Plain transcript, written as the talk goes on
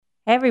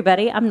Hey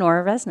everybody, I'm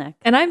Nora Resnick.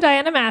 And I'm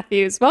Diana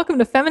Matthews. Welcome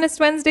to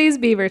Feminist Wednesday's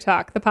Beaver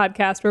Talk, the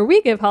podcast where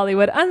we give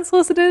Hollywood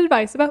unsolicited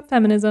advice about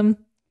feminism.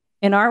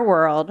 In our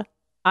world,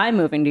 I'm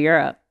moving to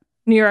Europe.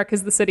 New York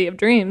is the city of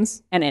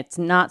dreams. And it's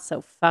not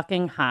so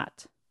fucking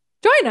hot.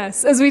 Join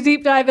us as we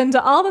deep dive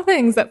into all the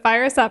things that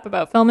fire us up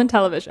about film and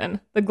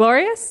television. The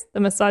glorious, the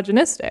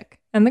misogynistic,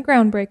 and the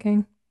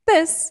groundbreaking.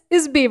 This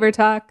is Beaver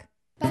Talk.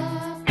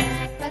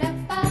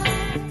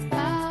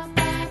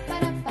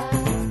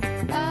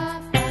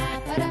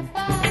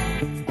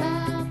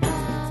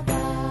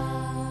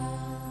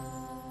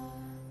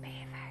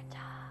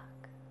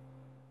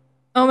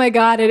 Oh my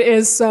God, it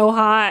is so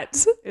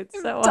hot.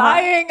 It's so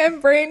dying. I'm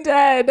brain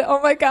dead.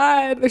 Oh my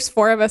God. There's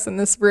 4 of us in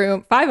this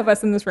room. 5 of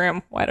us in this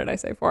room. Why did I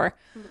say 4?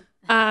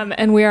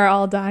 And we are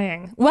all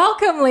dying.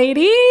 Welcome,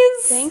 ladies.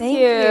 Thank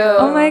you.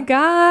 Oh my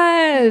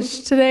gosh.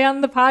 Today on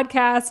the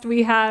podcast,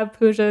 we have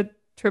Pooja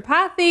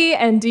Tripathi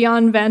and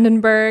Dionne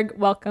Vandenberg.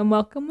 Welcome.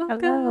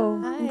 Hello.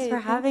 Hi, Thanks for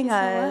having so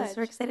us. much.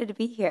 We're excited to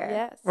be here.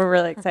 Yes. We're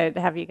really excited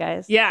to have you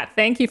guys. Yeah,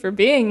 thank you for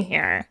being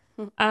here.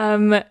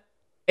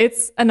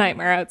 It's a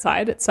nightmare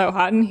outside. It's so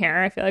hot in here.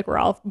 I feel like we're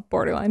all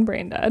borderline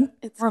brain dead.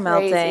 It's We're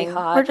crazy melting.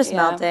 hot. We're just yeah.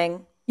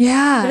 melting.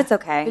 Yeah. But it's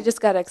okay. We just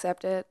gotta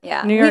accept it.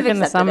 Yeah. New York We've in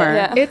the accepted summer. it.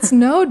 Yeah. It's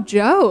no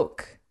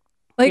joke.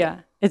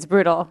 Yeah, it's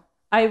brutal.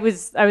 I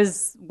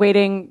was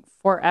waiting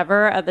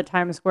forever at the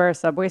Times Square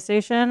subway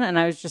station, and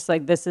I was just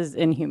like, this is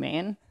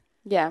inhumane.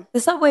 Yeah. The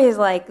subway is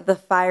like the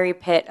fiery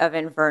pit of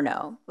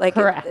Inferno. Like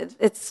Correct.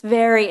 it's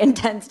very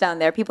intense down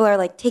there. People are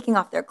like taking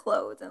off their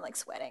clothes and like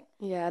sweating.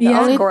 Yeah. The Yeah.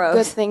 only Gross.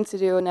 good thing to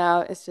do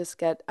now is just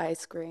get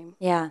ice cream.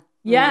 Yeah.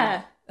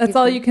 Yeah. That's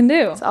all you can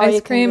do. all Ice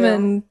you can cream do.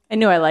 and I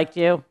knew I liked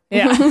you.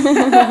 yeah.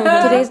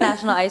 Today's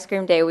National Ice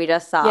Cream Day we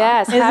just saw.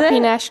 Yes. Happy it?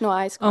 National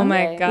Ice Cream Oh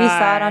my Day. God. We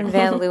saw it on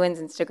Van Leeuwen's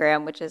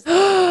Instagram, which is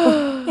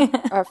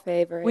Our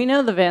favorite. We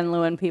know the Van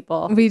Leeuwen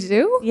people. We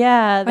do?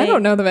 Yeah, I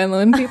don't know the Van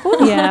Leeuwen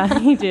people. Yeah,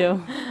 you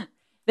do.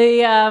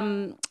 They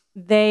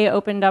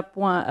opened up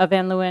a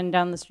Van Leeuwen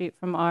down the street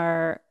from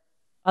our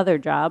other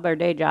job, our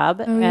day job,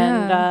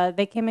 and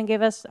they came and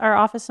gave us our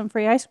office some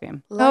free ice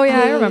cream. Oh yeah,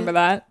 I remember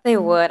that. they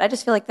would. I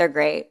just feel like they're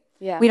great.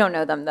 Yeah. We don't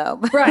know them though.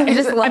 But Right. I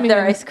just love I mean,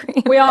 their ice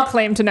cream. We all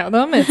claim to know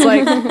them. It's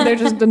like they're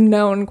just a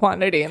known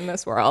quantity in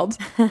this world.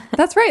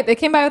 That's right. They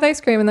came by with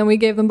ice cream and then we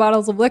gave them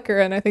bottles of liquor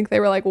and I think they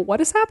were like, what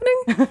is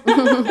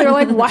happening? They were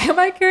like, why am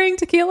I carrying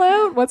tequila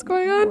out? What's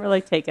going on? We're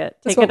like, take it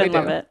That's what we and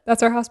love do. it.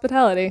 That's our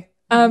hospitality.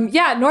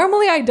 Yeah,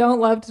 normally I don't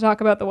love to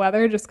talk about the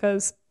weather just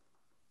because,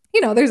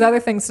 there's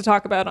other things to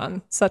talk about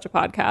on such a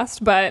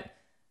podcast, but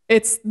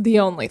it's the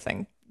only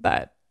thing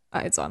that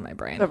it's on my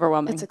brain. It's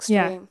overwhelming. It's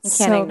extreme. You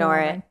can't ignore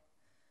it.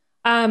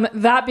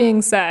 That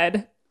being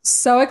said,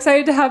 so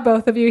excited to have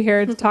both of you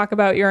here to talk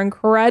about your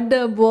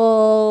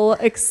incredible,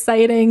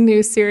 exciting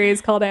new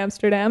series called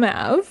Amsterdam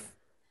Ave.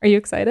 Are you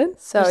excited?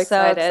 So We're so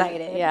excited.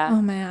 excited. Yeah.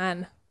 Oh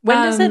man. When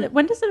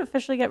does it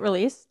officially get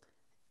released?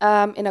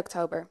 In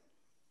October.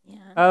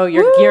 Oh,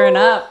 you're gearing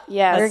up.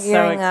 Yes. We're That's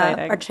gearing so up.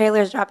 exciting. Our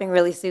trailer's dropping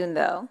really soon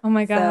though. Oh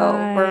my So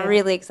God. we're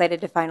really excited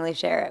to finally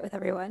share it with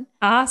everyone.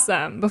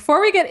 Awesome.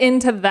 Before we get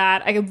into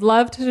that, I'd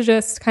love to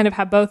just kind of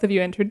have both of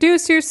you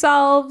introduce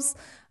yourselves,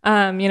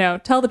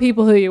 tell the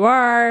people who you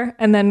are,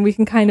 and then we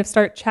can kind of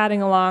start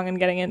chatting along and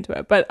getting into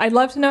it. But I'd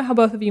love to know how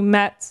both of you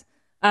met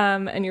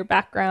and your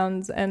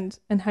backgrounds and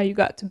how you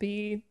got to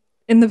be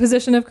in the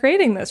position of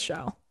creating this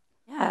show.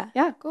 Yeah.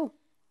 Yeah. Cool.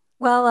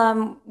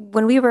 Well,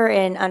 when we were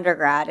in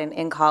undergrad and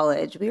in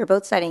college, we were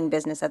both studying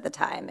business at the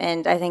time.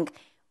 And I think,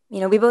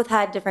 we both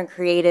had different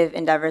creative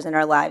endeavors in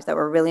our lives that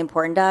were really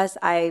important to us.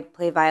 I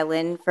played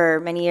violin for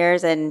many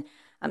years and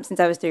since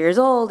I was 3 years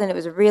old, and it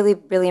was really,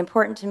 really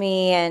important to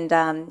me. And,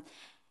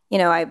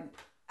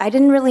 I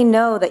didn't really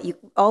know that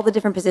all the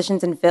different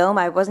positions in film,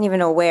 I wasn't even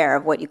aware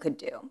of what you could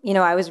do.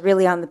 I was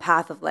really on the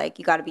path of like,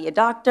 you got to be a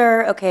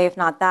doctor. Okay, if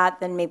not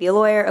that, then maybe a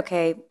lawyer.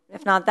 Okay,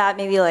 if not that,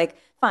 maybe like,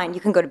 fine,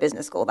 you can go to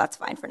business school. That's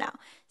fine for now.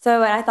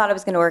 So I thought I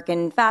was going to work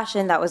in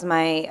fashion. That was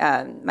my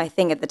my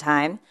thing at the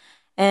time.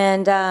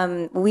 And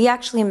we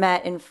actually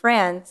met in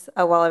France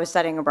while I was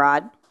studying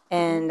abroad.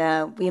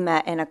 And we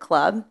met in a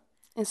club.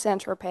 In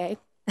Saint-Tropez.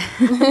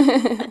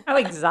 How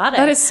exotic.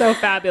 That is so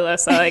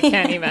fabulous. I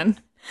can't even.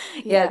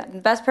 Yeah, the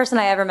best person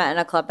I ever met in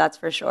a club, that's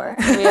for sure.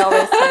 We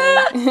always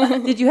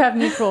say. Did you have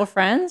mutual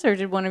friends, or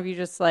did one of you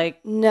just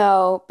like?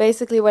 No,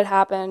 basically what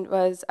happened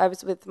was I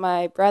was with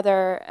my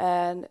brother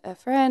and a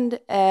friend,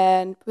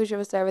 and Pooja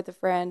was there with a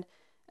friend,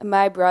 and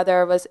my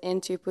brother was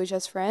into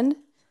Pooja's friend.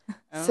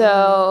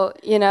 So,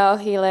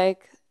 he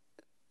like,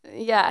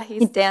 yeah,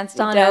 He danced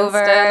on danced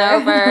over.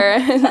 on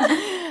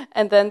over.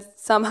 And then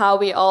somehow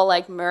we all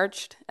like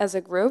merged as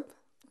a group.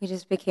 We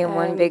just became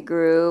one big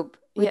group.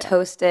 We yeah.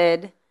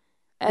 toasted.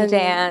 We And-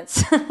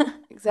 danced.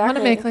 Exactly. I want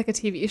to make like a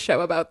TV show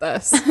about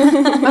this.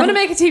 I want to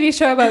make a TV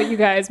show about you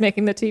guys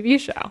making the TV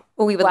show.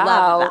 Well, we would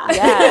Wow. love that.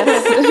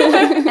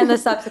 Yes. And the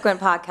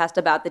subsequent podcast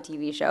about the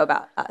TV show,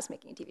 about us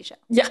making a TV show.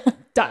 Yeah,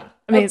 done.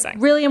 Amazing.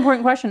 Really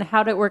important question.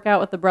 How did it work out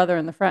with the brother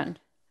and the friend?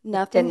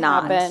 Nothing Did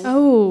not. happened.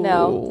 Oh.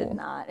 No. Did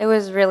not. It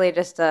was really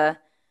just a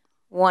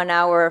 1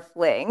 hour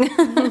fling.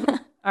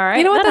 All right.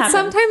 You know what? that That's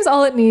sometimes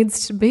all it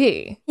needs to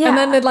be. Yeah.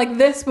 And then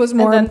this was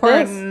more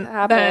important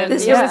than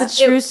This was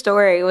the true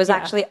story. It was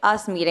actually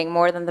us meeting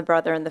more than the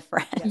brother and the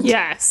friend.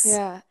 Yes.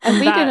 Yeah. And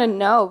we didn't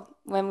know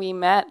when we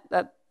met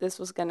that this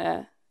was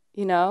gonna,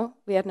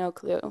 we had no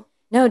clue.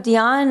 No,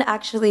 Dionne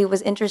actually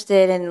was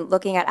interested in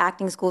looking at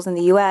acting schools in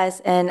the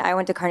U.S., and I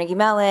went to Carnegie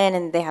Mellon,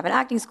 and they have an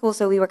acting school,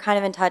 so we were kind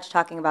of in touch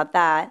talking about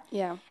that.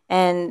 Yeah.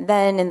 And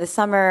then in the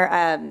summer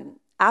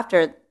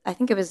after, I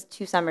think it was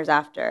 2 summers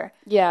after.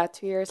 Yeah,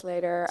 2 years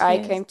later, I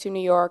came to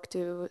New York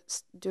to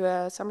do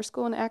a summer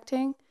school in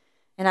acting.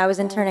 And I was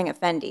interning at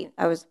Fendi.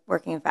 I was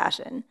working in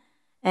fashion.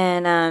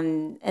 And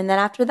then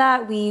after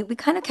that, we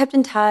kind of kept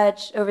in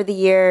touch over the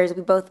years.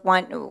 We both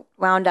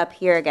wound up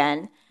here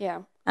again. Yeah.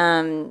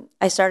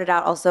 I started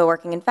out also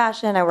working in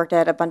fashion. I worked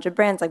at a bunch of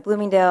brands like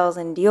Bloomingdale's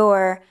and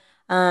Dior.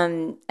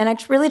 And I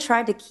really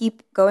tried to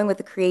keep going with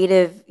the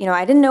creative.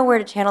 I didn't know where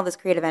to channel this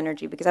creative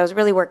energy because I was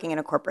really working in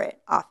a corporate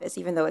office,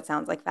 even though it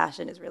sounds like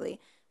fashion is really.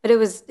 But it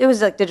was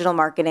like digital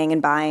marketing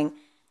and buying.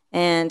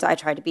 And I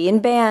tried to be in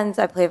bands.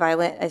 I play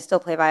violin. I still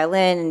play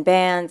violin in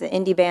bands, and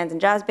indie bands,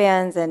 and jazz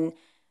bands.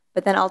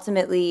 But then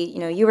ultimately,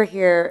 you were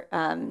here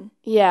for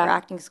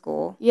acting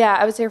school. Yeah,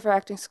 I was here for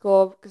acting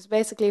school because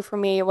basically for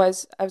me I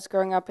was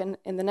growing up in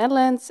the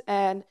Netherlands,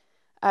 and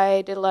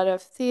I did a lot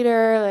of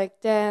theater,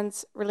 like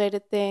dance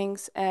related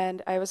things,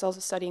 and I was also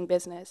studying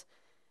business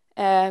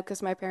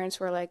because my parents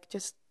were like,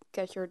 just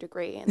get your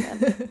degree and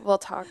then we'll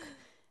talk.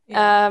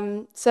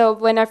 Yeah. So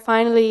when I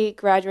finally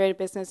graduated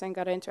business and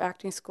got into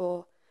acting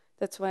school,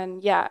 that's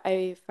when,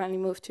 I finally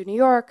moved to New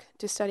York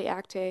to study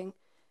acting.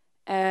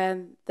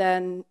 And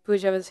then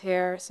Pooja was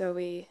here, so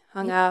we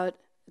hung out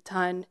a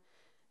ton.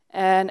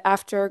 And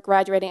after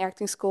graduating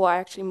acting school, I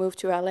actually moved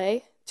to LA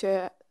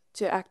to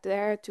act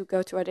there, to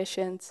go to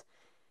auditions.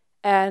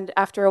 And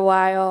after a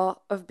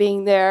while of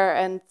being there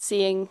and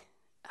seeing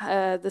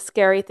the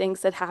scary things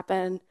that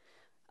happen,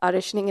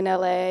 auditioning in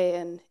LA,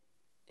 and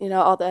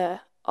all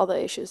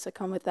the issues that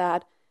come with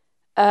that,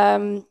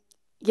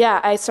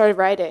 I started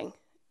writing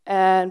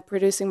and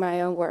producing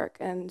my own work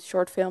and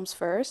short films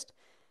first.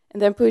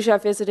 And then Pooja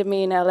visited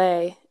me in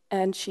LA,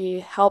 and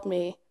she helped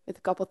me with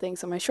a couple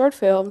things on my short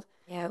film.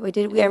 Yeah, we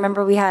did. I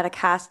remember we had a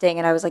casting,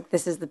 and I was like,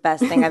 this is the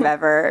best thing I've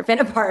ever been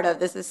a part of.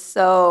 This is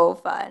so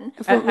fun.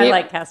 I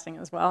like casting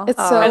as well. It's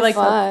so I like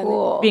fun.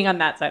 Cool. Being on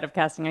that side of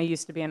casting. I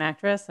used to be an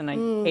actress, and I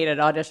hated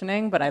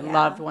auditioning, but I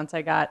loved once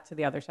I got to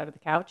the other side of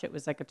the couch. It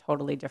was like a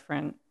totally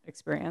different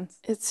experience.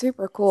 It's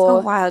super cool. So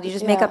wild. You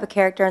just make up a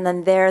character, and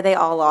then there they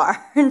all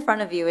are in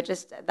front of you.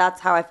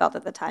 That's how I felt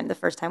at the time, the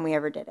first time we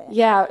ever did it.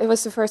 Yeah, it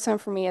was the first time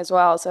for me as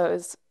well. So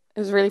it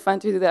was really fun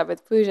to do that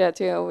with Pooja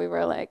too. We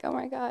were like, oh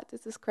my God,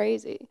 this is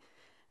crazy.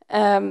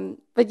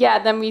 But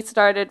then we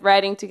started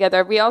writing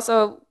together. We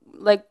also,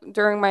 like,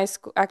 during my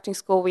acting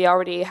school, we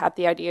already had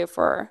the idea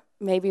for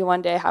maybe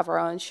one day have our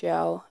own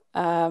show.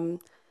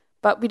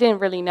 But we didn't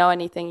really know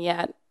anything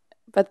yet.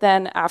 But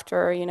then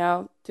after,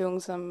 doing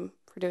some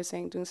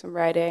producing, doing some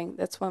writing,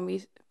 that's when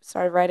we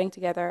started writing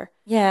together.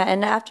 Yeah,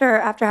 and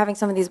after having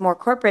some of these more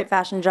corporate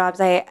fashion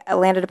jobs, I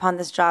landed upon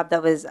this job I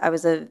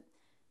was a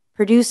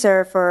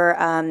producer for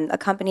a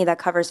company that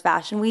covers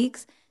fashion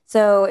weeks.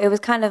 So it was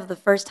kind of the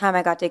first time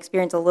I got to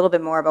experience a little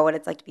bit more about what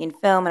it's like to be in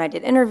film, and I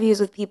did interviews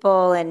with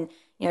people and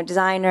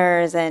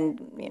designers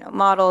and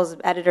models,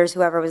 editors,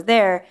 whoever was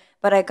there.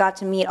 But I got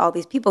to meet all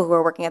these people who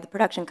were working at the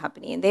production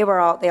company, and they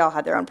all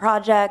had their own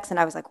projects, and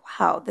I was like,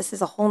 wow, this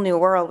is a whole new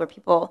world where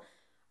people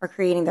are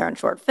creating their own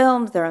short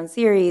films, their own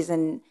series,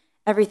 and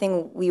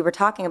everything we were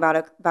talking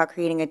about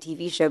creating a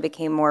TV show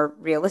became more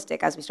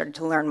realistic as we started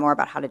to learn more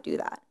about how to do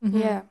that. Mm-hmm.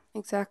 Yeah,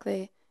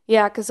 exactly.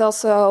 Yeah, because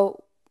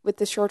also with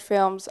the short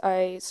films,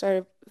 I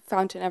started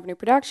Fountain Avenue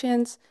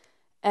Productions,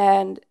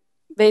 and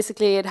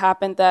basically it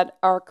happened that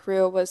our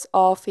crew was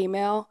all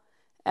female,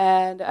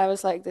 and I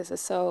was like, this is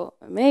so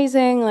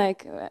amazing.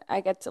 Like, I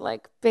get to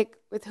pick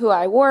with who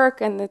I work,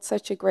 and it's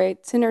such a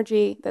great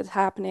synergy that's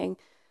happening.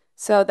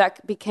 So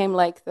that became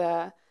like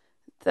the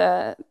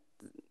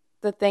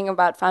thing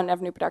about Fountain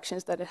Avenue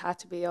Productions, that it had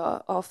to be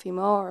all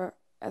female or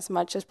as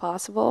much as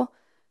possible.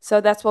 So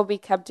that's what we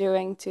kept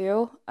doing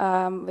too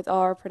with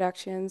all our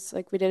productions.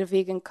 Like, we did a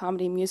vegan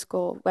comedy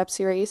musical web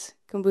series,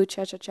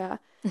 Kombucha Cha-Cha.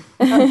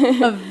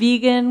 A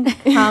vegan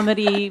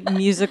comedy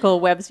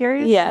musical web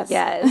series? Yes.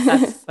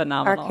 That's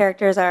phenomenal. Our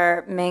characters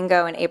are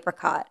Mango and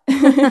Apricot.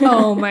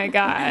 Oh my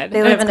God.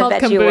 They live in the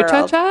veggie world.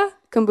 Kombucha?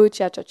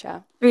 Kombucha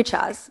Cha-Cha. 3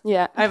 chas.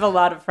 Yeah. I have a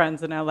lot of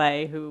friends in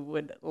LA who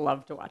would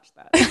love to watch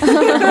that.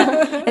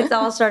 It's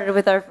all started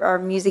with our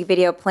music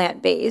video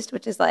Plant Based,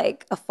 which is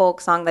like a folk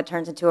song that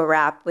turns into a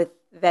rap with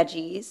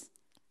veggies,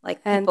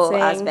 like people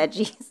as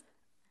veggies.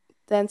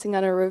 Dancing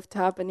on a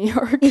rooftop in New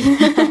York.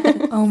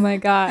 Oh my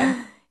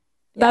God.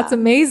 That's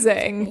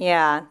amazing.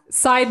 Yeah.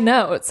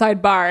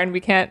 Sidebar,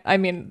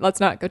 and let's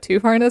not go too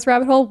far into this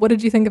rabbit hole. What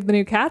did you think of the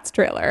new Cats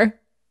trailer?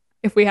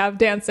 if we have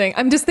dancing.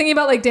 I'm just thinking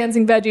about like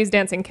dancing veggies,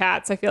 dancing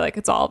cats. I feel like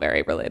it's all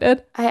very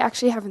related. I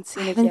actually haven't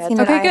seen it haven't yet. seen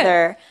it Okay,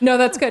 either. good. No,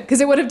 that's good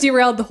because it would have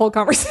derailed the whole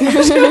conversation.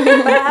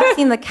 But I have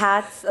seen the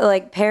Cats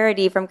like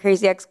parody from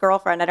Crazy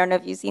Ex-Girlfriend. I don't know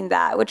if you've seen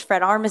that, which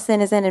Fred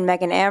Armisen is in and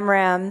Megan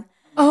Amram.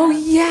 Oh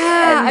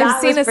yeah, And I've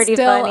that seen was a pretty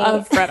still funny.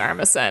 of Fred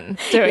Armisen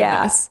doing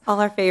this. All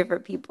our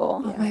favorite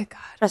people. Oh my god,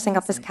 Dressing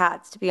up as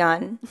cats to be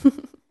on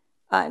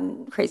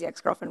Crazy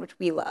Ex-Girlfriend, which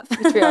we love.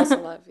 Which we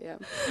also love, yeah.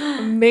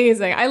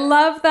 amazing! I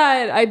love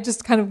that. I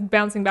just kind of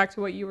bouncing back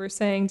to what you were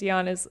saying,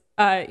 Dionne, is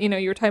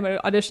you were talking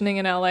about auditioning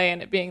in LA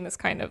and it being this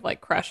kind of like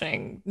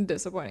crushing,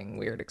 disappointing,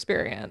 weird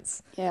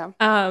experience. Yeah.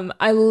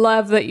 I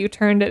love that you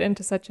turned it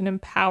into such an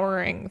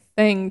empowering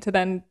thing to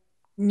then,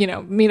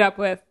 meet up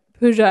with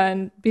Pooja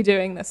and be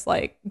doing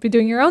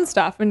your own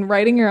stuff and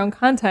writing your own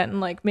content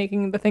and like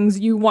making the things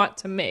you want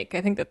to make.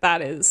 I think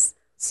that is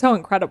so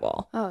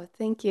incredible. Oh,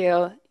 thank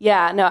you.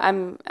 Yeah, no,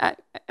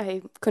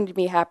 I couldn't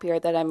be happier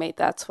that I made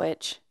that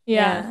switch.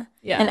 Yeah.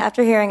 And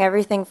after hearing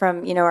everything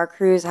from, our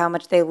crews, how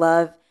much they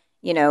love,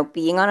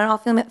 being on an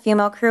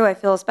all-female crew, I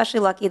feel especially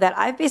lucky that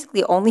I've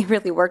basically only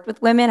really worked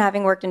with women,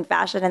 having worked in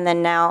fashion, and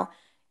then now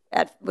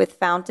with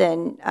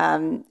Fountain,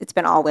 it's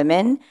been all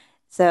women.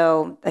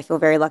 So I feel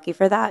very lucky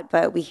for that.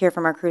 But we hear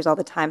from our crews all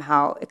the time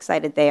how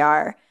excited they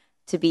are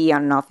to be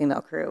on an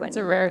all-female crew. And It's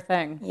a rare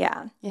thing.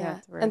 Yeah.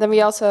 And then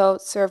we also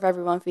serve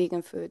everyone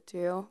vegan food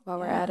too while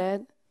we're at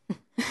it.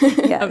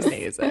 Yes.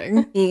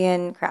 Amazing.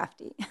 Vegan,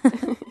 crafty.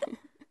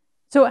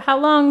 So how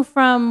long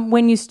from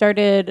when you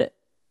started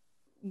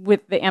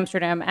with the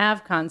Amsterdam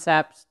Ave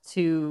concept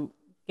to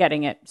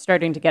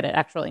starting to get it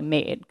actually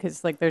made?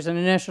 Because like there's an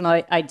initial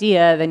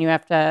idea, then you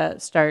have to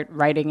start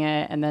writing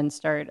it and then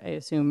start, I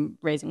assume,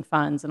 raising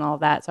funds and all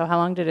that. So how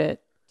long did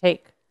it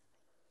take?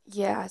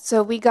 Yeah,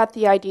 so we got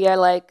the idea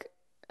like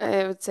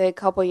I would say a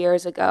couple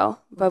years ago,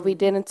 but we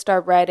didn't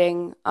start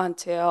writing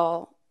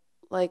until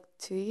like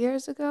 2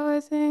 years ago, I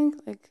think.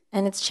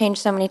 And it's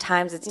changed so many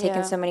times. It's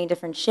taken so many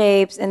different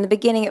shapes. In the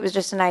beginning, it was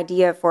just an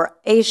idea for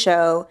a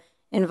show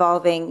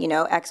involving,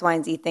 X, Y,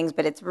 and Z things,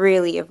 but it's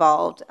really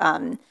evolved.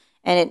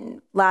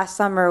 Last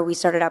summer, we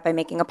started out by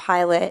making a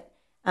pilot.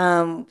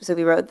 So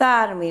we wrote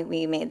that and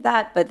we made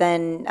that. But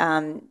then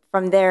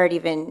from there,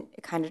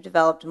 it kind of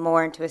developed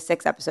more into a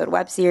 6-episode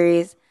web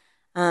series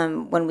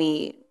when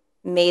we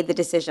made the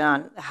decision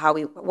on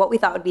what we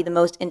thought would be the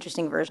most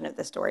interesting version of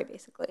the story,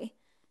 basically.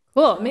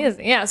 Cool.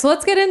 Amazing. Yeah. So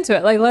let's get into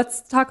it. Like,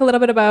 let's talk a little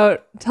bit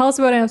tell us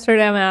about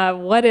Amsterdam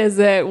Ave. What is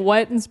it?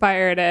 What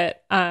inspired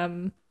it?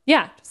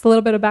 Just a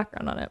little bit of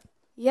background on it.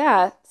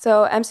 Yeah,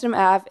 so Amsterdam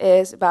Ave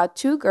is about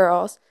 2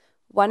 girls.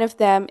 One of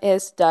them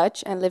is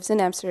Dutch and lives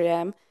in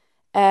Amsterdam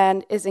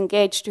and is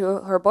engaged to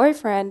her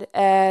boyfriend,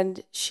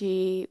 and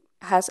she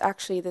has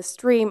actually this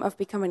dream of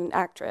becoming an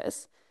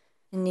actress.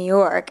 In New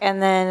York.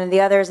 And then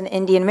the other is an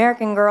Indian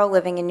American girl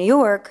living in New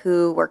York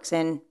who works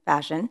in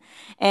fashion.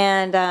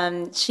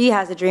 And she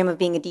has a dream of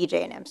being a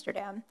DJ in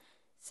Amsterdam.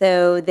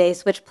 So they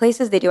switch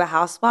places, they do a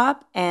house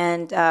swap,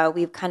 and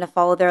we've kind of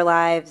followed their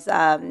lives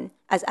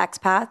as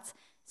expats.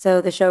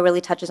 So the show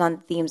really touches on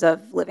themes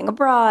of living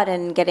abroad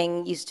and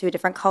getting used to a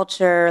different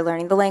culture,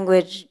 learning the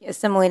language,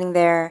 assimilating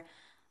there,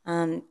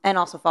 and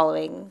also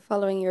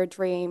Following your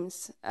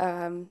dreams.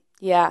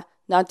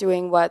 Not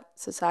doing what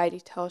society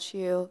tells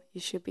you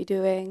should be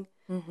doing.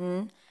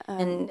 Mm-hmm.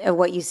 And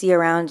what you see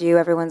around you,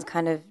 everyone's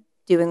kind of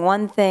doing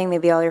one thing.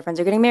 Maybe all your friends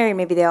are getting married.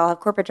 Maybe they all have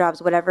corporate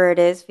jobs, whatever it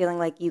is, feeling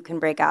like you can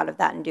break out of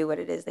that and do what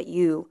it is that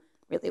you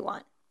really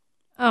want.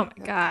 Oh,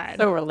 my God.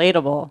 So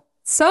relatable.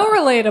 So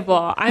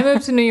relatable. I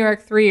moved to New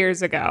York 3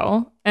 years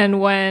ago.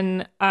 And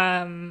when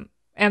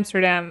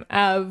Amsterdam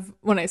Ave,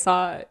 when I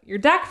saw your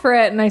deck for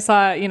it and I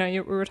saw,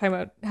 we were talking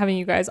about having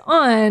you guys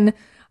on,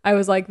 I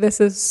was like,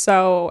 this is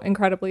so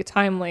incredibly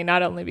timely,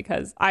 not only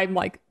because I'm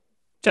like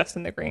just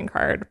in the green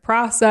card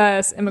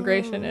process.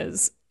 Immigration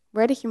is...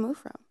 Where did you move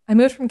from? I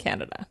moved from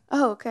Canada.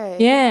 Oh, okay.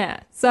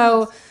 Yeah.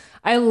 So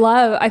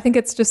I think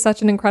it's just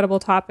such an incredible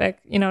topic,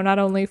 not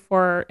only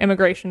for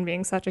immigration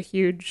being such a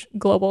huge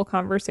global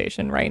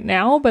conversation right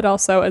now, but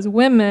also as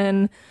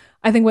women.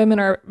 I think women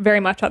are very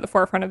much at the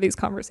forefront of these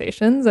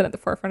conversations and at the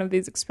forefront of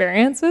these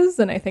experiences.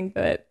 And I think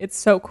that it's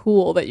so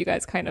cool that you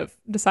guys kind of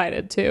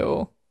decided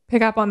to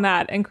pick up on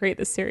that and create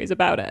this series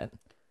about it.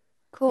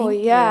 Cool.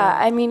 Thank you.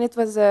 I mean, it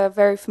was a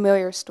very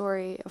familiar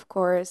story, of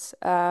course.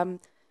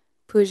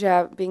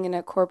 Pooja being in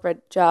a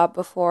corporate job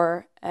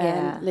before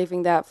and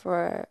leaving that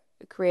for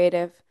a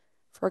creative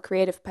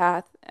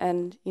path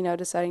and,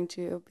 deciding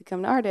to become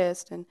an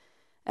artist.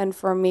 And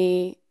for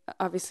me,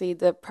 obviously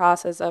the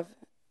process of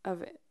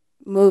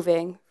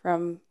moving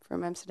from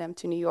Amsterdam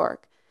to New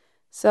York.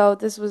 So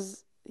this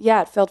was,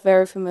 it felt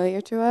very familiar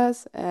to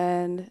us.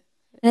 And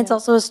it's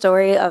also a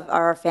story of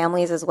our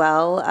families as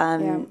well.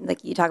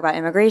 Like you talk about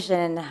immigration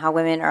and how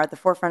women are at the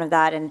forefront of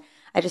that. And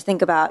I just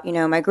think about,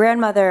 my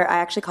grandmother, I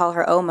actually call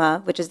her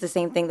Oma, which is the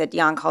same thing that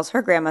Dionne calls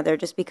her grandmother,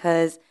 just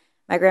because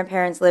my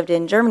grandparents lived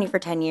in Germany for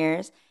 10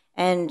 years.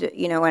 And,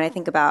 when I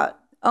think about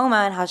Oma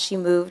and how she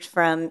moved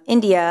from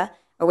India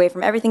away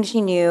from everything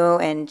she knew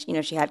and,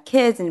 she had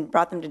kids and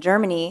brought them to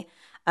Germany,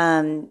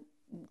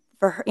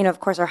 for her, of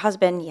course, her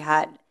husband, he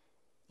had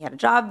a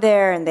job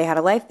there and they had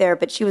a life there,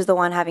 but she was the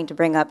one having to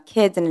bring up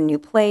kids in a new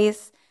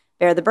place,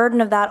 bear the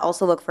burden of that,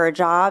 also look for a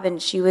job.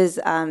 And she was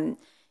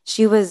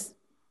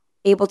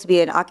able to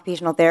be an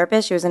occupational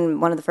therapist. She was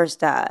in one of the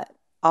first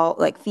all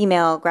like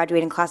female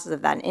graduating classes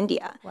of that in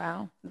India.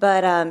 Wow.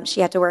 But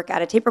she had to work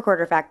at a tape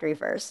recorder factory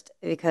first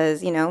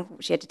because,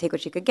 she had to take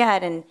what she could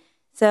get. And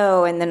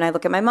then I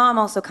look at my mom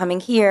also coming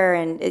here,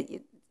 and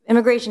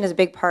immigration is a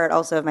big part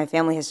also of my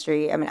family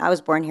history. I mean, I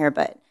was born here,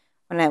 but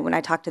when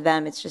I talk to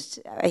them, it's just,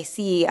 I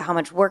see how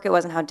much work it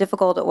was and how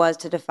difficult it was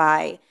to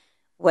defy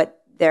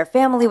what their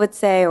family would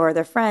say or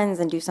their friends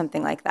and do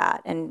something like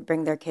that and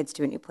bring their kids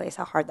to a new place,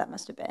 how hard that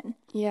must have been.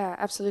 Yeah,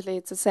 absolutely.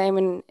 It's the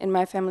same in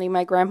my family.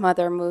 My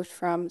grandmother moved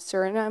from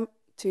Suriname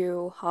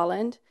to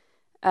Holland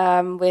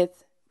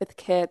with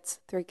kids,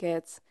 3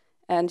 kids,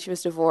 and she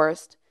was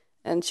divorced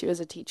and she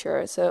was a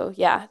teacher. So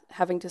yeah,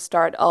 having to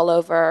start all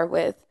over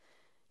with,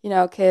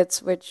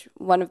 kids, which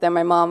one of them,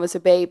 my mom was a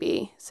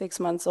baby, 6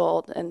 months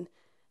old, and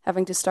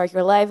having to start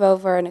your life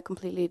over in a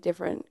completely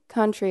different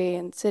country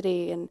and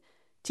city and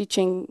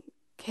teaching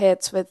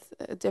kids with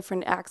a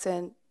different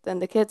accent than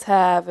the kids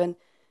have. And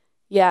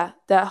yeah,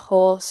 that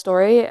whole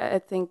story, I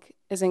think,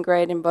 is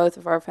ingrained in both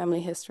of our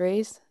family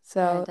histories.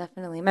 So yeah,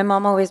 definitely. My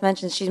mom always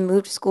mentions she's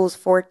moved schools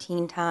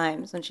 14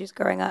 times when she was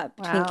growing up,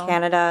 between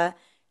Canada,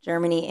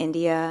 Germany,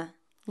 India.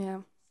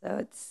 Yeah.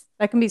 So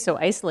that can be so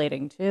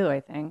isolating too, I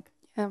think.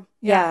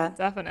 Yeah,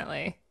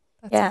 definitely.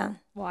 That's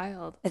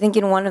wild. I think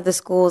in one of the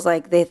schools,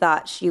 like, they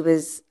thought she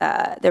was,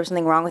 there was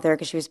something wrong with her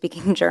because she was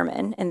speaking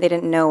German and they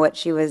didn't know what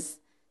she was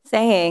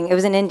saying. It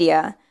was in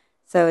India.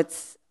 So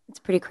it's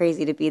pretty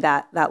crazy to be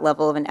that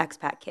level of an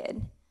expat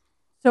kid.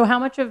 So how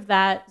much of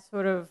that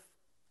sort of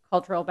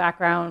cultural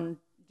background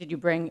did you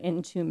bring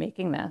into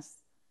making this?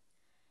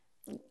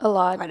 A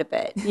lot. Quite a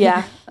bit.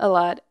 Yeah, a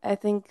lot. I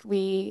think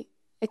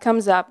it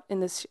comes up in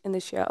the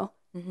show.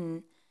 Mm-hmm.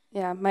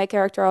 Yeah, my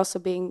character also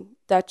being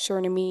Dutch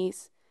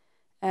Surinamese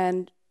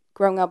and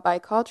growing up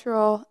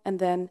bicultural and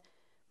then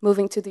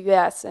moving to the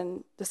US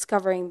and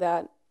discovering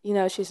that,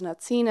 she's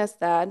not seen as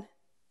that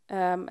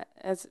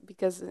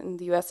because in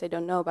the US they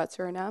don't know about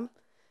Suriname.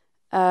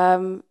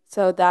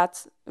 So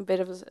that's a bit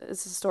of a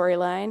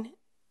storyline.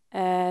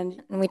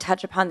 And we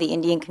touch upon the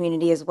Indian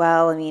community as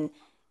well. I mean,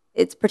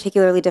 it's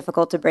particularly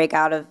difficult to break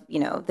out of,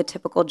 the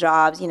typical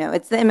jobs.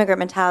 It's the immigrant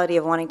mentality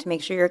of wanting to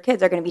make sure your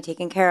kids are going to be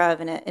taken care of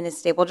in a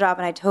stable job.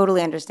 And I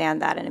totally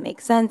understand that and it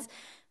makes sense.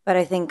 But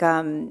I think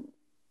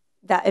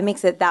that it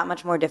makes it that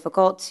much more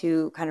difficult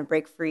to kind of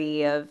break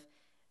free of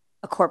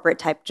a corporate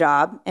type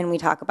job. And we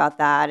talk about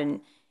that. And,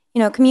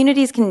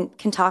 communities can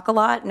talk a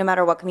lot, no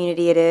matter what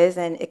community it is.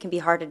 And it can be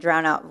hard to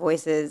drown out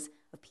voices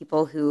of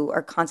people who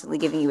are constantly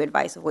giving you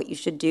advice of what you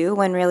should do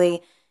when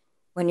really,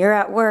 when you're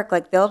at work,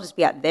 like, they'll just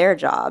be at their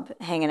job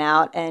hanging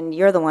out and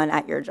you're the one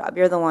at your job.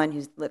 You're the one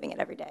who's living it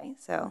every day.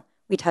 So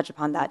we touch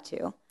upon that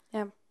too.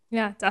 Yeah.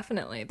 Yeah,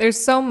 definitely.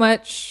 There's so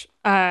much,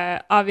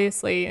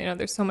 obviously,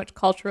 there's so much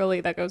culturally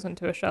that goes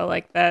into a show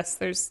like this.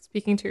 There's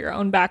speaking to your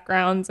own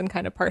backgrounds and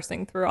kind of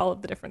parsing through all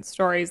of the different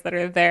stories that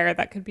are there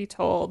that could be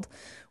told.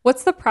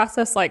 What's the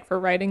process like for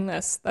writing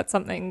this? That's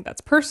something that's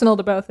personal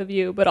to both of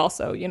you, but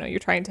also, you're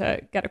trying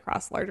to get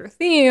across larger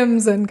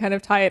themes and kind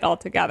of tie it all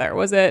together.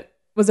 Was it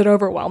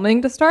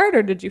overwhelming to start,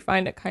 or did you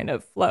find it kind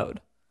of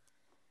flowed?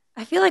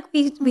 I feel like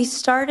we just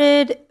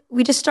started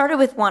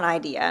with one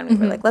idea and we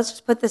were like, let's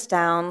just put this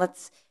down.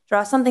 Let's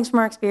draw some things from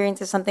our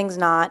experiences, some things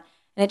not.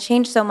 And it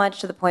changed so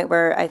much to the point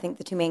where I think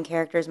the 2 main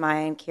characters,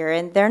 Maya and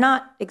Kieran, they're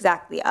not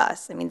exactly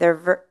us. I mean,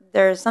 there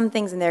are some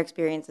things in their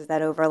experiences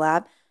that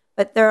overlap,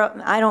 but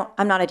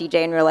I'm not a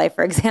DJ in real life,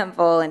 for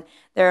example, and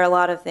there are a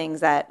lot of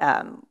things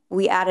that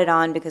we added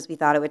on because we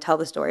thought it would tell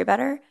the story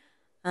better.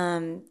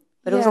 But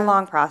it was a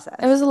long process.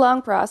 It was a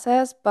long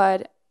process,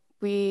 but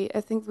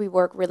I think we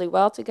work really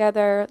well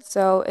together,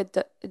 so it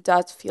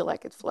does feel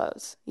like it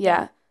flows.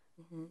 Yeah.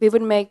 Mm-hmm. We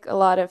would make a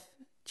lot of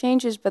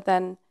changes, but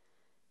then,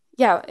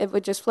 it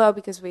would just flow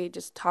because we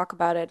just talk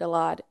about it a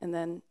lot and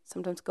then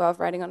sometimes go off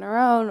writing on our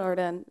own or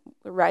then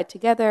write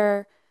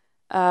together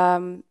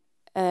and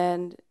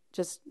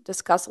just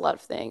discuss a lot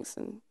of things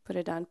and put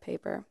it on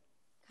paper.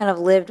 Kind of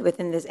lived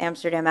within this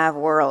Amsterdam Ave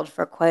world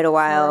for quite a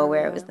while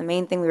where it was the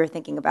main thing we were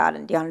thinking about.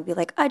 And Dionne would be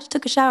like, I just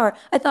took a shower.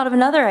 I thought of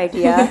another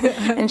idea.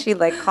 And she'd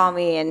like call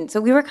me. And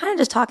so we were kind of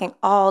just talking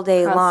all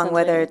day long,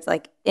 whether it's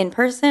like in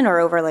person or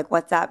over like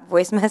WhatsApp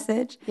voice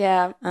message.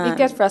 Yeah. We'd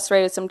get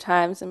frustrated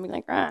sometimes and be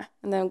like, and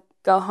then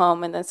go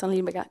home and then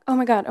suddenly be like, oh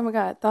my God,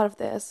 I thought of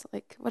this.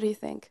 Like, what do you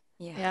think?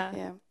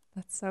 Yeah.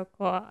 That's so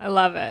cool. I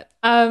love it.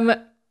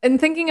 And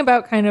thinking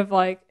about kind of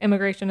like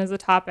immigration as a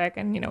topic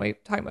and, we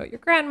talk about your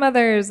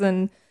grandmothers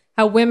and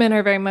how women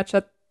are very much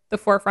at the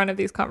forefront of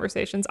these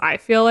conversations. I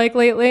feel like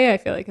lately,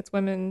 it's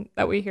women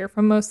that we hear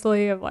from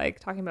mostly of like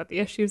talking about the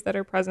issues that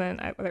are present,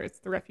 whether it's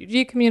the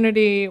refugee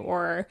community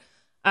or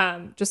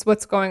just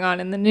what's going on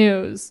in the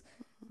news.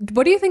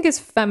 What do you think is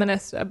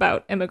feminist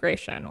about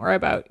immigration or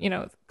about,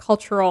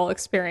 cultural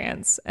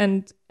experience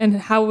and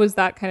how was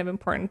that kind of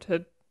important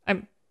to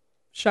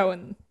show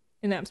in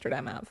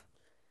Amsterdam Ave?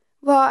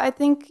 Well, I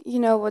think,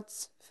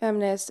 what's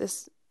feminist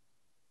is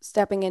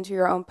stepping into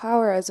your own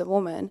power as a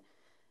woman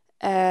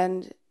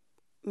and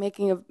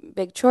making a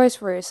big choice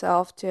for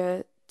yourself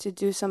to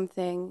do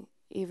something,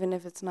 even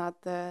if it's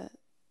not the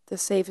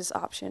safest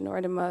option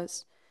or the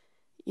most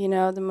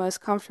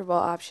comfortable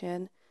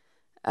option.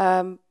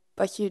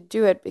 But you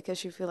do it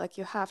because you feel like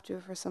you have to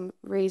for some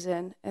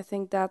reason. I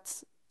think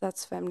that's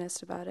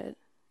feminist about it.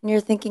 And you're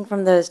thinking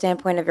from the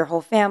standpoint of your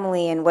whole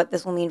family and what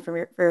this will mean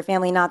for your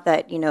family. Not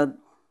that,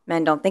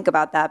 men don't think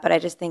about that, but I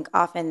just think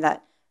often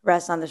that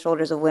rests on the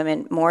shoulders of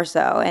women more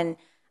so. And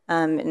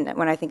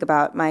when I think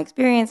about my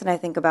experience and I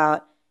think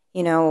about,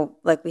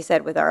 like we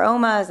said with our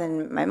omas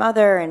and my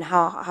mother and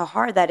how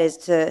hard that is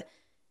to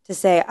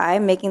say,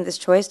 I'm making this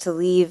choice to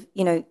leave.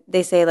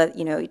 They say that,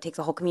 it takes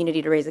a whole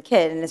community to raise a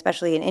kid. And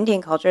especially in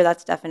Indian culture,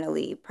 that's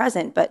definitely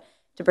present. But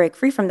to break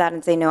free from that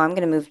and say, no, I'm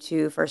going to move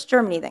to first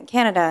Germany, then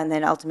Canada, and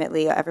then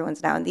ultimately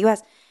everyone's now in the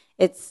US.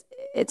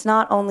 It's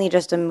not only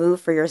just a move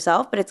for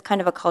yourself, but it's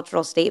kind of a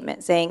cultural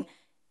statement saying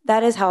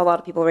that is how a lot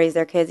of people raise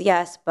their kids,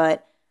 yes,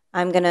 but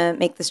I'm going to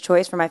make this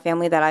choice for my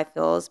family that I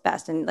feel is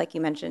best. And like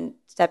you mentioned,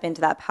 step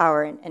into that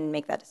power and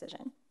make that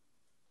decision.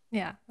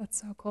 Yeah,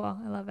 that's so cool.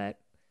 I love it.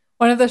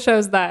 One of the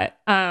shows that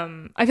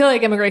I feel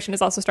like immigration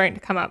is also starting to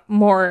come up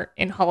more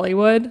in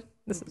Hollywood.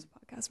 This is a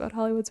podcast about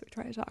Hollywood, so we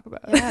try to talk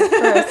about it.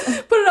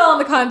 Yeah, Put it all in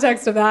the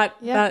context of that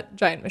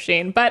giant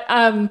machine. But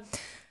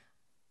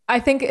I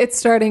think it's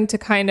starting to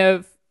kind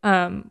of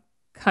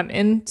come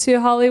into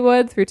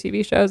Hollywood through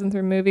TV shows and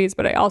through movies.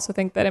 But I also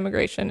think that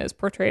immigration is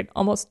portrayed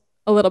almost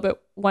a little bit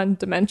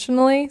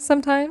one-dimensionally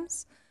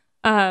sometimes.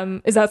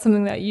 Is that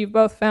something that you've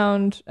both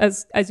found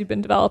as you've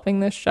been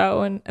developing this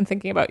show and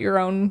thinking about your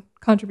own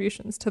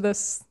contributions to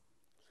this,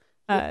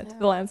 to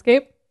the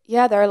landscape?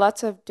 Yeah, there are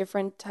lots of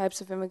different types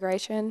of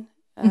immigration,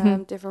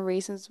 different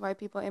reasons why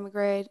people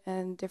immigrate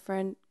and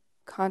different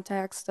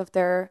contexts of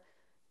their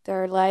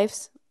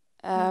lives.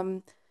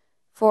 In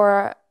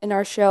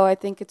our show, I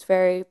think it's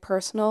very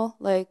personal,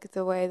 like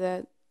the way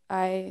that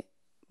I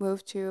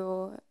moved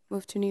to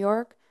New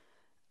York.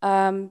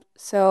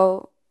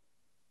 So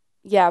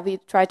yeah, we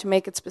tried to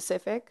make it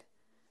specific.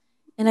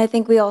 And I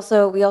think we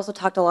also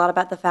talked a lot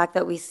about the fact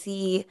that we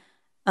see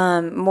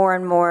more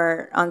and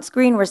more on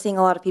screen. We're seeing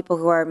a lot of people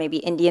who are maybe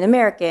Indian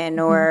American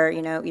or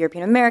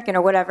European American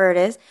or whatever it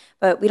is,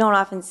 but we don't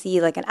often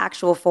see like an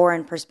actual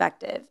foreign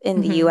perspective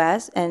in the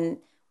U.S. and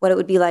what it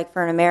would be like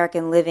for an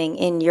American living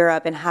in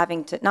Europe and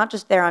having to not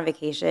just there on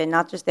vacation,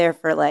 not just there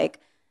for like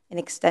an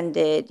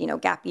extended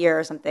gap year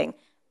or something,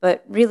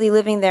 but really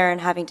living there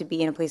and having to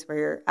be in a place where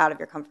you're out of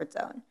your comfort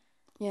zone.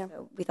 Yeah.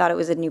 So we thought it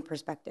was a new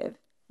perspective.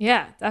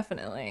 Yeah,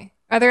 definitely.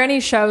 Are there any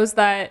shows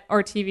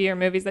or TV or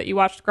movies that you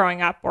watched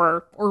growing up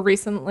or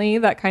recently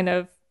that kind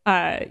of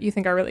you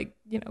think are really,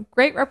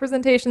 great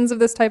representations of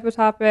this type of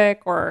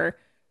topic, or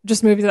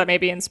just movies that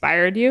maybe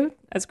inspired you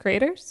as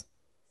creators?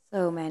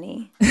 So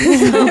many.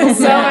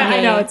 I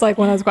know it's like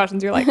one of those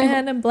questions you're like,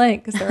 and I'm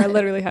blank because there are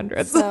literally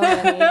hundreds. So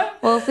many.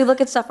 Well, if we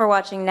look at stuff we're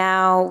watching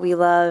now, we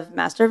love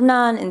Master of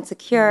None,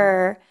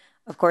 Insecure.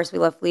 Of course, we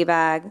love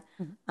Fleabag.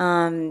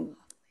 Fleabag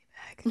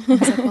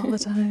comes up all the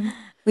time.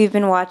 We've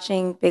been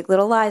watching Big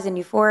Little Lies and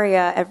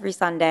Euphoria every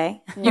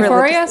Sunday.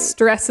 Euphoria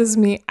stresses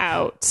me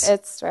out.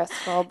 It's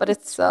stressful, but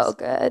it's so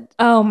good.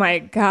 Oh my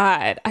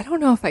God. I don't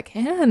know if I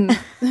can. I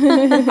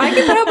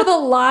can put up with a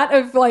lot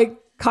of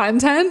like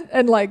content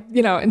and like,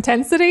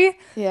 intensity.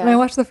 Yeah. And I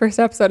watched the first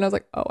episode and I was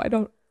like, oh, I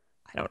don't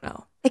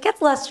know. It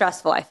gets less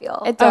stressful, I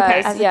feel. It does,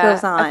 Okay. As it yeah.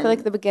 goes on. I feel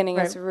like the beginning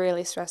is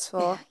really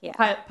stressful.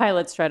 Yeah.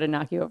 Pilots try to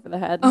knock you over the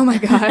head. Oh my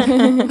God.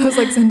 I was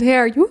like, Zendaya,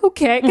 are you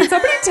okay? Can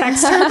somebody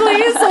text her,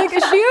 please? Like,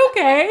 is she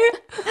okay?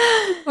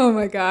 Oh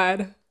my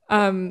God.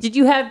 Do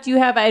you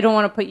have, I don't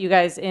want to put you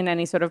guys in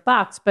any sort of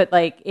box, but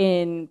like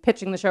in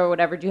pitching the show or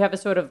whatever, do you have a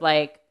sort of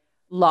like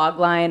log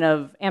line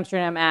of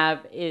Amsterdam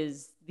Ave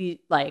is the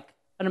like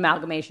an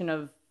amalgamation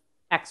of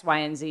X, Y,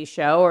 and Z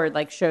show, or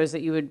like shows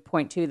that you would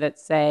point to that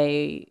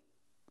say,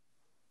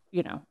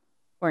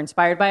 were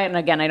inspired by it? And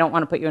again, I don't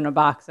want to put you in a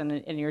box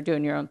and you're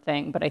doing your own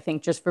thing, but I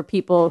think just for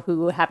people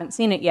who haven't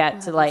seen it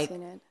yet to like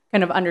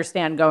kind of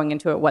understand going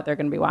into it what they're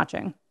going to be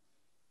watching.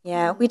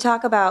 Yeah, we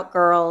talk about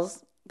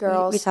girls.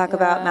 Girls. We talk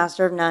about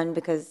Master of None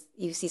because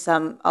you see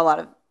a lot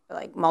of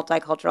like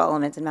multicultural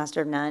elements in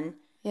Master of None.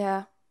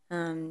 Yeah.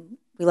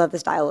 We love the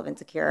style of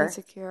Insecure.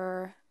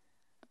 Insecure.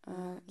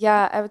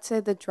 Yeah, I would say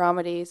the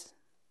dramedies.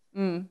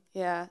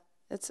 Yeah,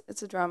 it's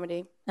a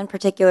dramedy. And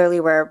particularly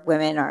where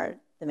women are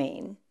the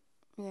main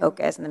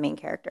focus and the main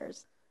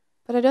characters.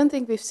 But I don't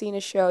think we've seen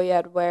a show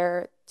yet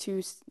where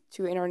two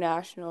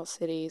international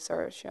cities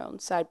are shown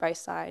side by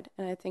side,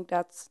 and I think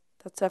that's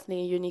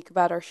definitely unique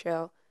about our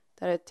show,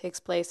 that it takes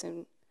place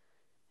in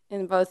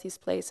both these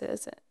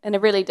places, and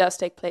it really does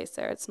take place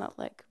there. It's not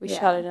like we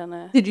shot it on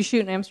a. Did you shoot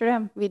in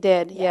Amsterdam? We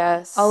did,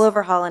 yes. All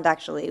over Holland,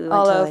 actually. We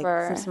went to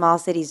like some small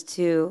cities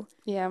too.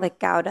 Yeah, like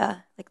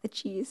Gouda, like the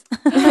cheese.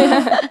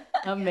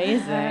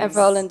 Amazing. And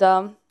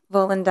Volendam.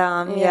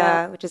 Volendam,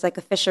 yeah, which is like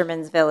a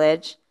fisherman's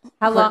village.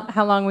 How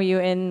long were you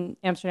in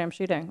Amsterdam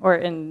shooting, or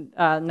in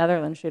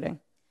Netherlands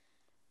shooting?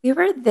 We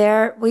were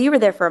there. Well, you were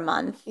there for a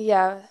month,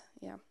 Yeah.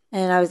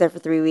 and I was there for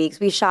 3 weeks.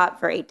 We shot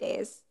for 8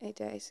 days, 8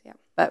 days. Yeah.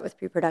 but with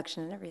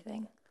pre-production and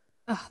everything.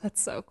 Oh,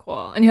 that's so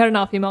cool. And you had an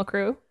all-female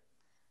crew?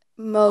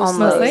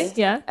 Mostly.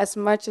 Yeah. As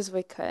much as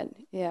we could.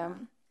 Yeah.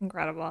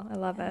 Incredible. I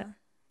love it.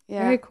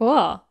 Yeah. Very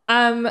cool.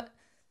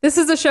 This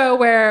is a show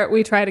where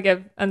we try to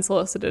give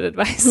unsolicited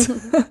advice,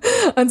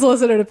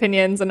 unsolicited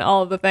opinions, and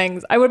all of the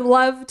things. I would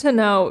love to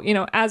know,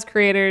 as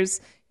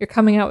creators, you're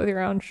coming out with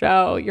your own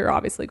show. You're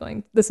obviously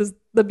this is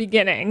the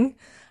beginning.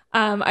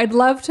 I'd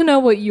love to know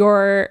what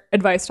your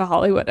advice to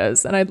Hollywood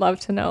is, and I'd love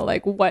to know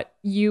what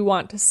you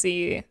want to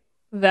see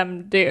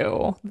them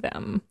do,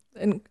 them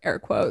in air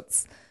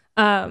quotes.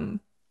 But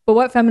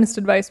what feminist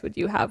advice would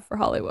you have for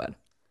Hollywood?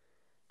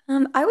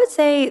 I would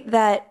say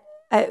that,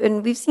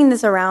 and we've seen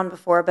this around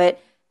before,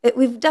 but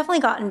we've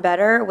definitely gotten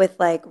better with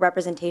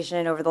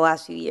representation over the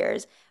last few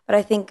years. But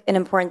I think an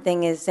important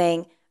thing is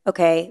saying,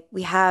 okay,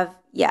 we have,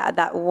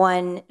 that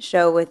one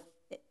show with,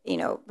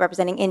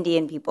 representing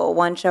Indian people,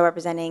 one show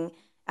representing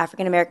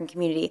African-American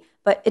community,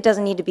 but it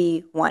doesn't need to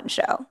be one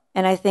show.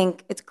 And I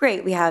think it's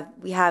great. We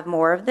have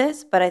more of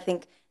this, but I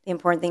think the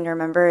important thing to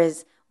remember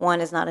is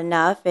one is not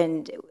enough,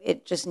 and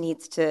it just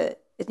needs to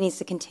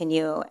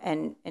continue,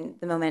 and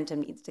the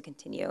momentum needs to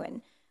continue,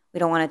 and we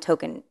don't want to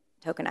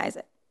tokenize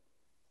it.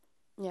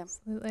 Yeah.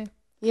 Absolutely.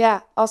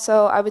 Yeah.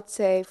 Also, I would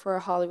say for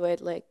Hollywood,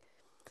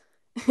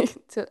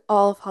 to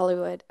all of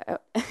Hollywood.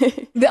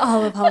 The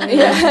all of Hollywood.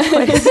 Yeah.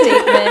 What a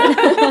statement.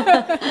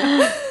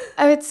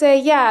 I would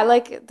say,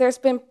 there's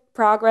been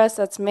progress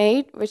that's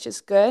made, which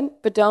is good,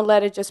 but don't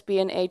let it just be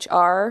an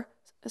HR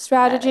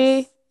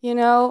strategy,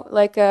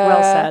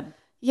 Well said.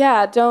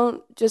 Yeah,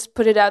 don't just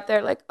put it out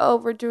there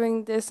we're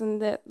doing this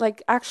and that.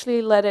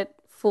 Actually let it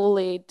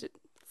fully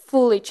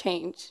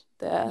change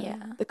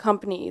the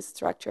company's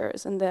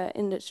structures and the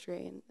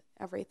industry and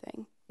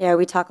everything. Yeah,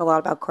 we talk a lot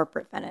about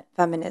corporate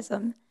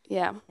feminism.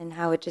 Yeah. And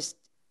how it just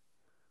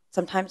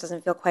sometimes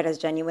doesn't feel quite as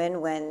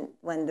genuine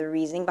when the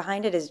reasoning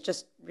behind it is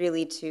just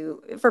really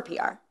for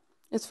PR.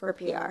 It's for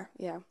PR.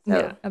 Yeah.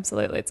 Yeah,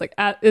 absolutely. It's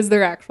is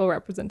there actual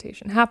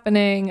representation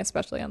happening,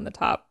 especially on the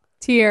top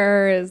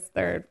tier? Is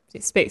there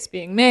space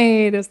being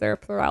made? Is there a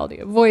plurality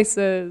of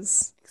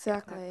voices?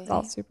 Exactly. It's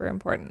all super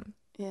important.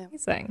 Yeah.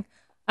 Amazing.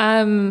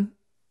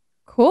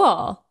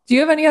 Cool. Do you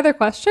have any other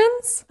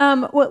questions?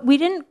 Well, we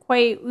didn't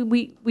quite.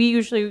 You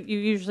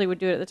usually would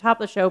do it at the top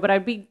of the show, but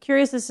I'd be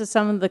curious as to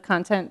some of the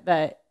content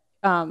that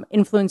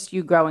influenced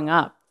you growing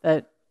up,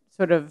 that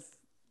sort of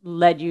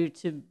led you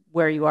to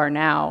where you are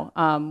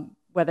now.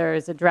 Whether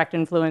it's a direct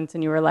influence,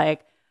 and you were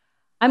like,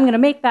 "I'm going to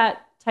make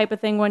that type of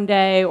thing one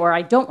day," or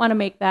 "I don't want to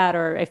make that,"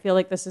 or "I feel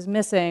like this is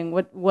missing."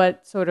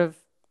 What sort of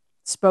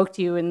spoke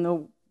to you in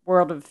the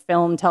world of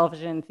film,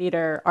 television,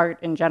 theater, art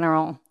in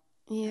general?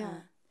 Yeah.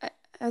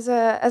 As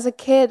a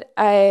kid,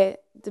 the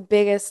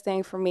biggest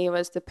thing for me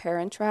was The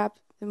Parent Trap,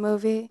 the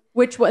movie.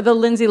 Which one, the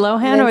Lindsay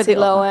Lohan or Lindsay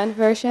the Lohan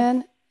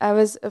version? I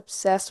was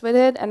obsessed with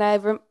it, and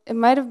it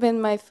might have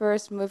been my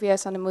first movie I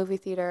saw in a movie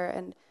theater,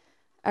 and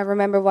I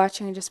remember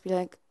watching and just be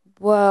like,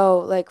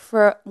 whoa,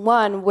 for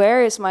one,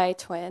 where is my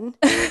twin?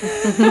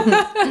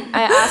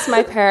 I asked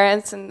my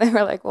parents, and they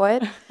were like,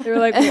 what? They were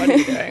like, what are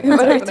you doing?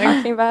 What are you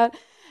talking about?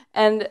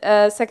 And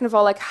second of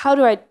all, how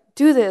do I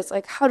do this?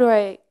 How do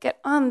I get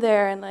on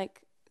there and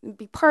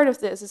be part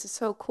of this? This is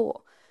so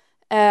cool.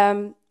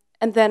 And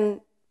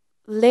then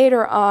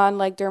later on,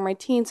 during my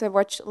teens, I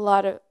watched a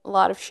lot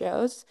of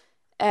shows,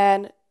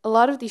 and a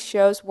lot of these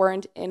shows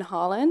weren't in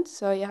Holland,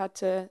 so you had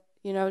to,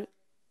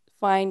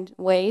 find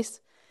ways,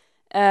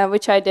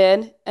 which I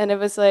did, and it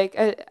was I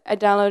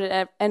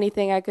downloaded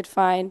anything I could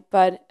find,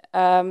 but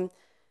a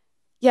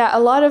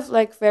lot of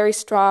very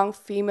strong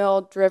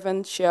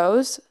female-driven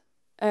shows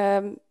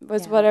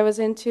was what I was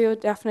into,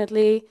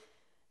 definitely.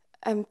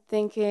 I'm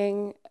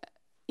thinking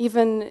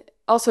even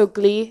also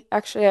Glee.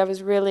 Actually, I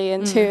was really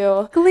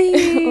into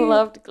Glee.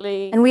 Loved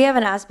Glee. And we have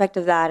an aspect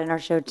of that in our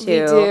show too.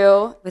 We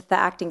do. With the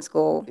acting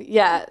school.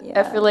 Yeah,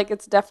 I feel like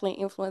it's definitely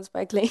influenced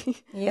by Glee.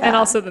 Yeah. And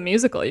also the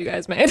musical you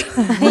guys made.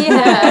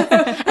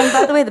 Yeah. And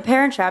by the way, The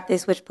Parent Trap, they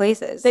switch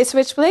places. They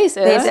switch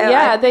places. They do.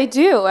 Yeah, they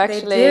do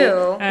actually. They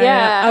do.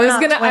 Yeah.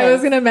 I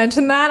was gonna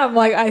mention that. I'm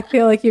like, I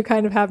feel like you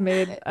kind of have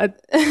made a,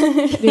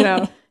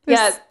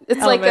 Yeah,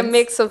 it's like a elements.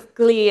 mix of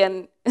Glee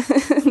and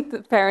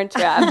The Parent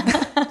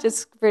Trap.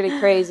 Just pretty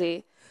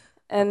crazy.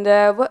 And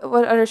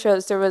what other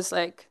shows? There was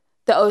The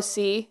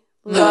OC.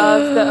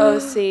 Love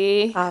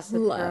The OC.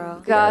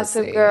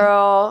 Gossip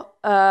Girl.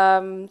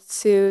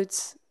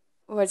 Suits.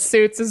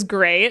 Suits is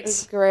great.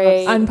 It's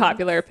great.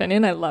 Unpopular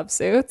opinion. I love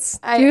Suits.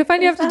 Do you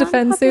find you have to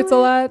defend unpopular? Suits a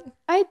lot?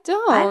 I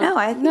don't. I know.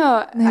 I think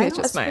No. Maybe it's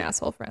just my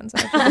asshole friends.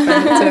 I have to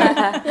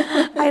defend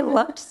it too. I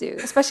loved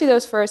Suits. Especially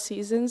those first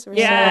seasons. Were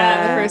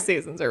Yeah, so the first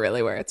seasons are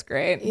really where it's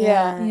great.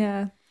 Yeah.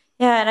 Yeah.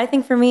 Yeah, and I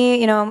think for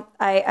me,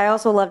 I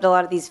also loved a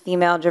lot of these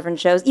female-driven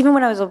shows. Even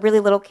when I was a really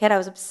little kid, I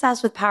was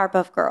obsessed with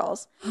Powerpuff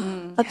Girls.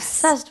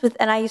 Obsessed with,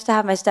 and I used to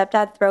have my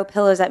stepdad throw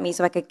pillows at me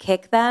so I could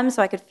kick them,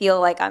 so I could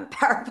feel like I'm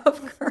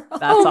Powerpuff Girl.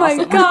 That's Oh my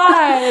awesome.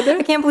 God.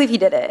 I can't believe he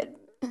did it.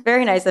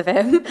 very nice of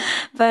him.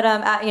 But,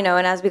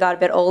 and as we got a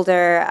bit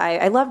older,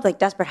 I loved like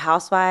Desperate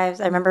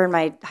Housewives. I remember in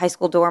my high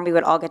school dorm, we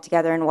would all get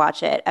together and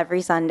watch it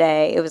every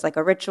Sunday. It was like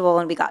a ritual,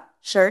 and we got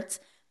shirts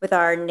with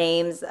our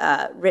names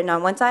written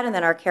on one side and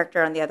then our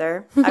character on the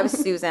other. I was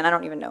Susan. I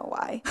don't even know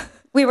why.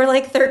 We were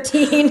like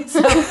 13,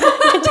 so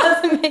it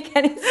doesn't make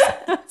any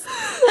sense.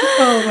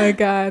 Oh my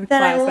God.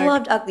 Then Classic. I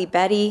loved Ugly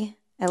Betty.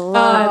 I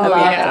loved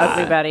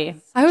Ugly Betty.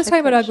 I was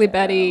talking about Ugly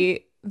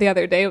Betty the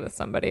other day with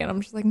somebody, and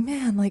I'm just like,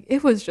 man, like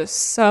it was just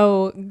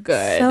so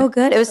good. So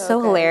good. It was so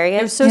hilarious.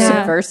 It was so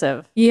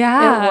subversive.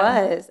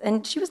 Yeah. It was.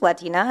 And she was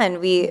Latina, and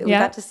we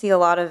got to see a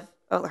lot of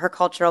her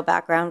cultural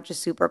background, which is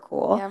super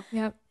cool.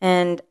 Yeah.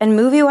 And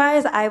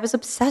movie-wise, I was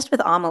obsessed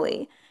with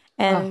Amelie.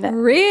 And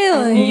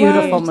really?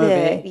 Beautiful loved movie.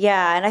 it.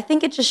 Yeah, and I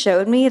think it just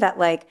showed me that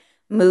like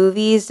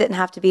movies didn't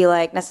have to be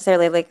like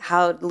necessarily like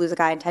How to Lose a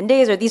Guy in 10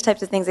 Days or these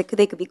types of things. They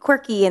could be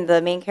quirky, and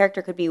the main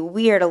character could be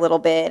weird a little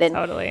bit. And,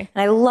 Totally.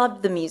 And I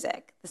loved the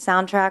music. The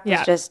soundtrack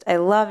was just, I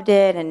loved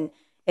it, and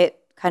it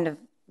kind of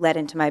led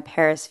into my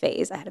Paris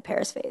phase. I had a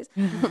Paris phase.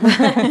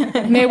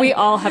 May we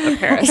all have a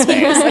Paris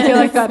phase. I feel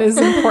like that is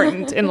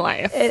important in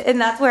life. And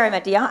that's where I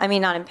met Dionne. I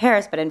mean, not in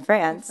Paris, but in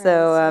France.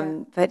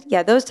 But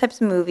yeah, those types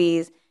of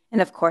movies.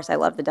 And of course, I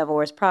love The Devil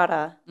Wears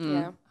Prada. Yeah.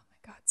 Oh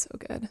my God, so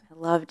good. I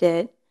loved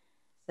it.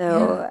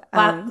 So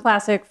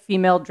Classic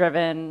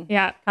female-driven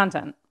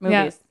content movies.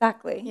 Yeah.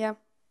 exactly. Yeah.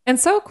 And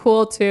so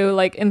cool too,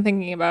 like in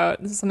thinking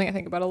about, this is something I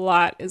think about a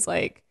lot, is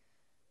like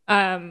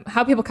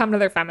how people come to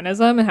their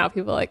feminism and how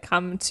people like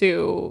come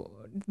to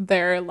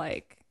their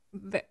like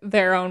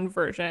their own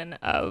version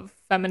of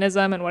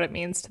feminism and what it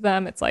means to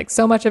them. It's like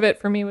so much of it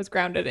for me was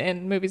grounded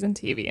in movies and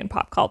TV and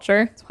pop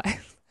culture. That's why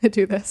I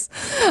do this.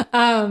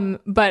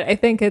 But I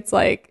think it's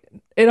like,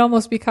 it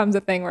almost becomes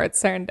a thing where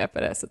it's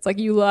serendipitous. It's like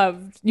you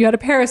had a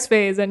Paris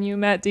phase and you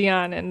met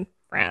Dionne in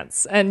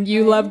France, and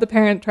you loved The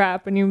Parent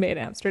Trap and you made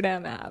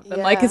Amsterdam Ave.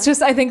 And like, it's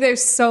just, I think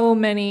there's so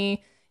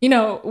many,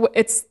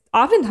 it's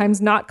oftentimes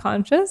not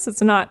conscious.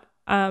 It's not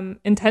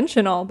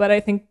intentional, but I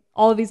think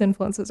all of these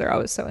influences are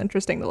always so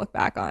interesting to look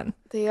back on.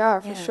 They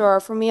are, for sure.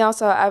 For me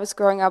also, I was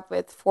growing up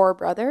with 4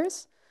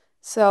 brothers.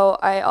 So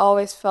I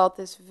always felt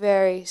this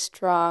very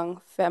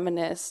strong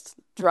feminist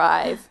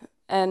drive.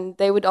 And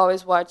they would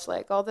always watch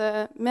like all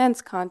the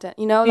men's content,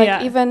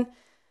 even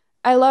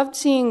I loved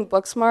seeing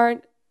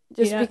Booksmart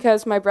just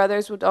because my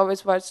brothers would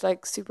always watch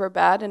like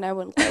Superbad and I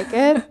wouldn't like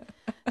it.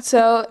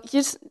 So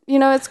just,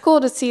 it's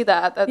cool to see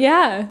that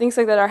things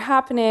like that are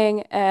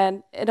happening,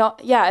 and it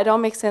all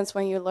makes sense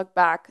when you look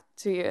back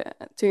to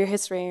your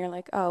history and you're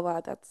like, oh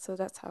wow, that's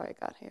how I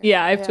got here.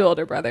 Yeah, I have 2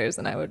 older brothers,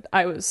 and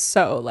I was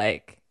so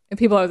like, and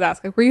people always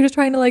ask, like, were you just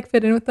trying to like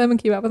fit in with them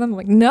and keep up with them? I'm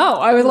like, no,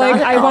 I was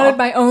like, I wanted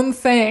my own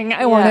thing.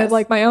 I wanted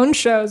like my own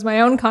shows,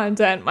 my own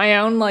content, my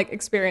own like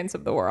experience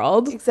of the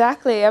world.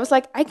 Exactly. I was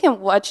like, I can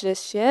watch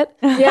this shit.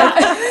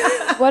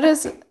 Yeah. What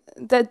was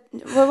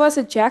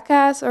it,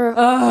 Jackass or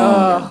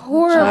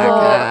horrible?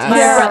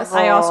 Jackass.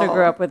 I also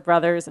grew up with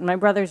brothers, and my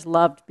brothers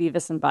loved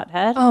Beavis and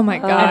Butthead. Oh my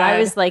God. And I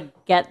was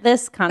like, get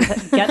this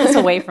content, get this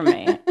away from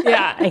me.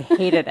 Yeah. I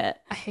hated it.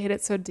 I hate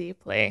it so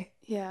deeply.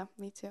 Yeah,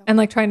 me too. And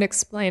like trying to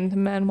explain to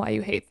men why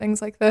you hate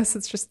things like this,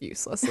 it's just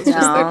useless. It's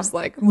just, they're just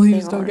like, well, you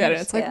just don't get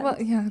it. It's like,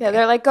 well, yeah. Yeah,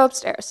 they're like, go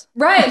upstairs.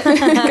 Right.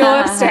 Go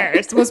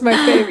upstairs was my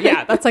favorite.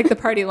 Yeah, that's like the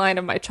party line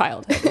of my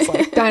childhood. It's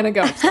like, Dinah,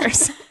 go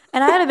upstairs.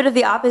 And I had a bit of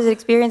the opposite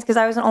experience because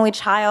I was an only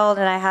child,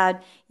 and I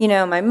had,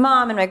 my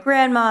mom and my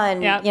grandma,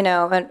 and,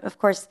 and of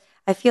course,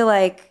 I feel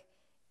like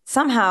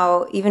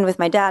somehow, even with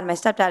my dad and my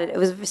stepdad, it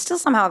was still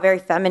somehow a very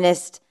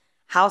feminist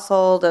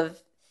household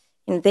of,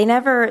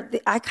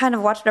 I kind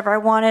of watched whatever I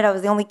wanted. I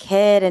was the only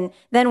kid, and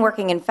then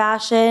working in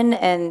fashion.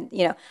 And,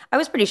 I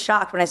was pretty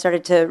shocked when I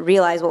started to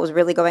realize what was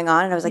really going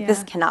on. And I was like,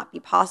 this cannot be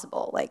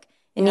possible. Like,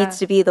 it needs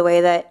to be the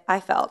way that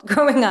I felt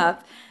growing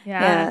up.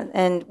 Yeah.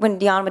 And when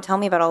Dionne would tell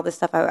me about all this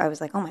stuff, I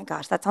was like, oh my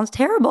gosh, that sounds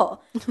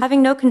terrible.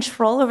 Having no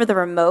control over the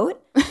remote,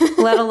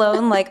 let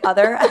alone like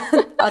other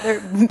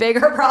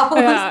bigger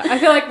problems. Yeah, I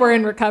feel like we're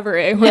in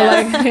recovery. We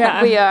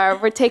are.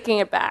 We're taking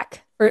it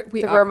back.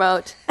 The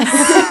remote.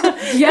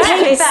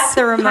 Take back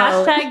the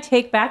remote. Hashtag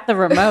take back the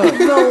remote.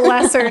 The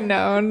lesser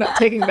known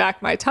taking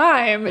back my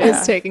time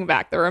is taking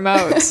back the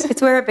remote.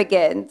 It's where it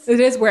begins.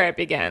 It is where it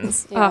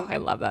begins. Yeah. Oh, I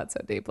love that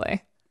so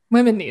deeply.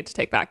 Women need to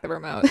take back the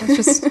remote. It's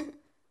just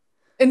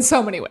in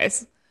so many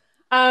ways.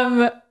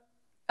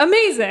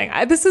 Amazing.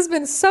 This has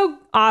been so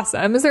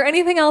awesome. Is there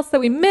anything else that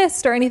we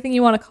missed or anything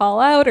you want to call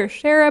out or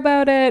share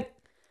about it?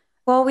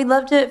 Well, we'd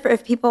love to,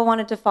 if people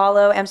wanted to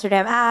follow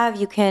Amsterdam Ave,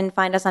 you can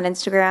find us on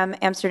Instagram,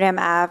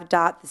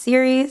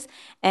 amsterdamave.theseries.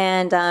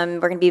 And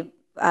we're going to be,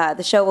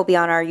 the show will be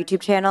on our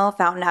YouTube channel,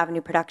 Fountain Avenue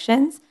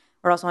Productions.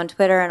 We're also on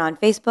Twitter and on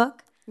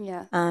Facebook.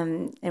 Yeah.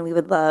 And we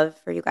would love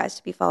for you guys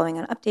to be following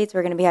on updates.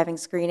 We're going to be having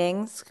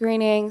screenings.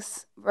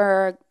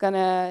 We're going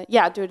to,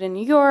 do it in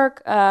New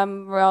York.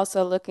 We're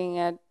also looking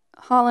at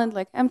Holland,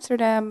 like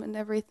Amsterdam and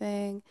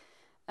everything.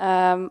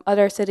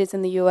 Other cities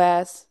in the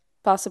U.S.,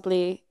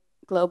 possibly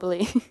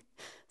globally.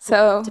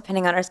 So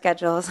depending on our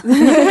schedules.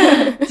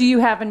 Do you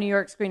have a New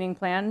York screening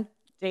plan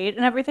date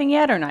and everything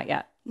yet, or not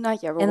yet?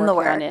 Not yet. We're In the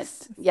working on it.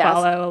 works. Yes.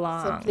 Follow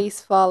along. So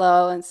please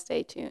follow and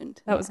stay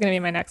tuned. That was going to be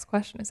my next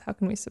question: is how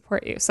can we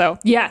support you? So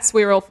yes,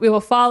 we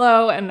will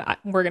follow, and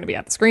we're going to be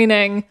at the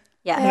screening.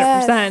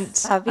 Yes.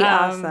 100%. That'd be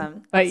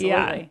awesome. But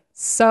yeah,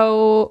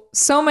 so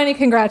many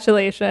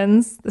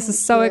congratulations. This is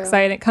so you.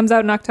 exciting. It comes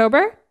out in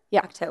October.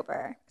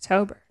 October.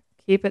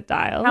 Keep it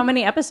dialed. How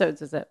many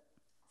episodes is it?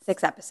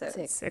 6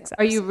 episodes. Six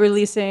Are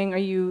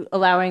you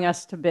allowing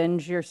us to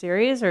binge your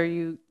series, or are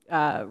you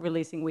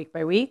releasing week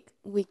by week?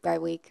 Week by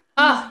week.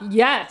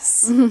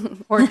 Yes.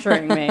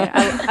 Torturing me.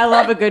 I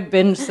love a good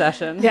binge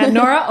session. Yeah,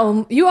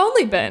 Nora, you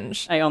only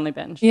binge. I only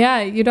binge.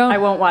 Yeah, you don't. I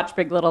won't watch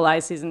Big Little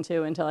Lies season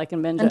 2 until I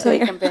can binge Until it.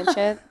 you can binge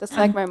it. That's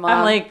like my mom.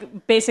 I'm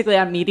like basically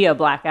on media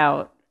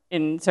blackout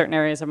in certain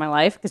areas of my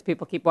life because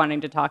people keep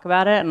wanting to talk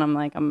about it, and I'm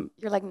like,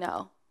 You're like,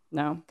 no.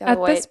 no. Gotta At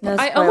wait. this No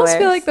point, I almost feel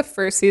spoilers. like the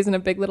first season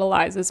of Big Little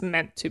Lies is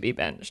meant to be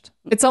binged.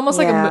 It's almost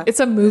Yeah. like it's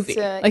a movie.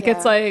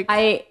 It's like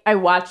I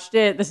watched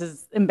it. This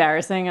is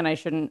embarrassing, and I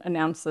shouldn't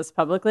announce this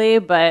publicly,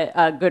 but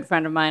a good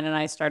friend of mine and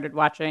I started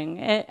watching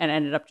it and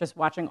ended up just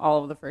watching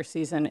all of the first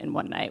season in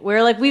one night.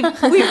 We're like, we've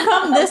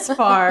come this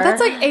far.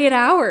 that's like 8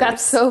 hours.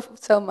 That's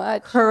so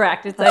much.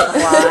 correct. It's like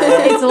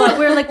it's a lot.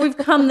 We're like, we've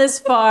come this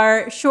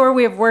far. Sure,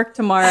 we have work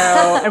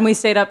tomorrow, and we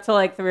stayed up till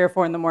like 3 or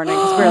 4 in the morning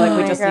because we're like,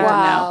 we just need to know.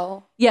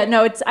 Wow. Yeah,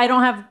 no, I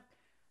don't have.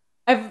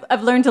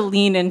 I've learned to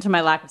lean into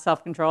my lack of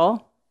self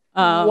control.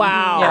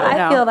 Wow. Yeah, I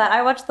no. feel that.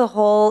 I watched the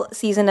whole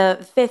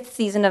 5th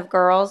season of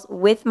Girls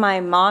with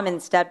my mom and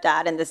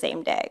stepdad in the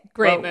same day.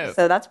 Great move.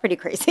 So that's pretty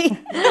crazy.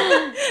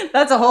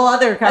 That's a whole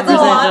other That's conversation. a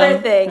whole other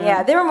thing.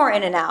 Yeah, they were more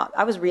in and out.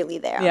 I was really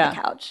there Yeah. on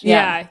the couch.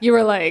 Yeah, you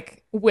were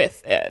like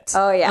with it.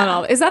 Oh, yeah. and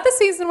all. Is that the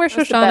season where the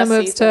Shoshana best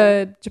moves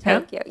to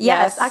Japan? Tokyo.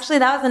 Yes. Yes, actually,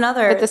 that was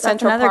another. With the that's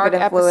Central another Park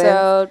good influence.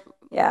 episode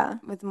Yeah.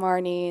 with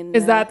Marnie. And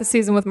Is that the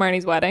season with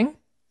Marnie's wedding?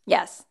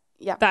 Yes.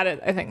 Yeah. That is,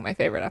 I think, my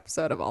favorite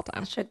episode of all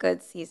time. Such a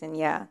good season.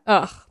 Yeah.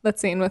 Ugh, that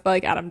scene with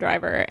like Adam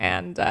Driver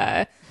and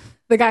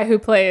the guy who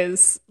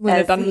plays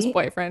Lena Desi? Dunham's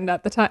boyfriend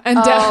at the time, and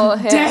Oh,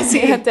 him.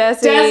 Desi. Yeah,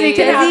 Desi. Desi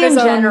can have Desi his in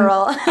own-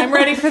 general. I'm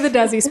ready for the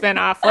Desi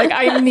spinoff. Like,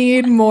 I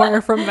need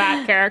more from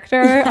that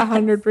character.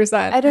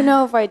 100%. I don't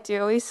know if I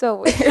do. He's so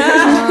weird.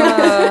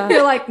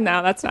 You're like,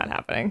 no, that's not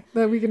happening.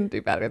 But we can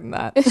do better than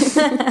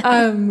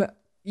that.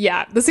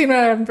 Yeah, the scene where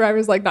Adam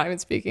Driver's like not even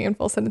speaking in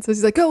full sentences.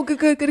 He's like, oh,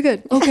 good.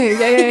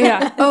 Okay,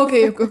 yeah.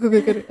 Okay,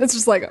 good. It's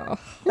just like, oh,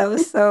 That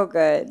was so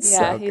good.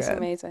 Yeah, So he's good.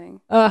 amazing.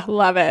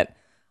 love it.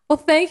 Well,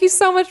 thank you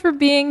so much for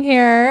being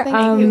here.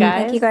 Thank you,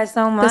 guys. Thank you guys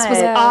so much. This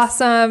was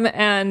awesome,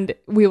 and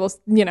we will,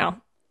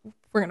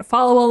 we're going to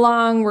follow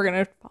along. We're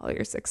going to follow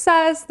your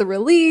success, the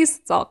release.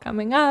 It's all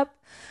coming up.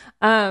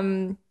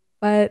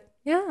 But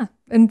yeah,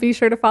 and be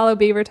sure to follow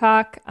Beaver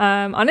Talk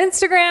on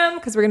Instagram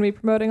because we're going to be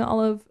promoting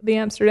all of the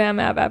Amsterdam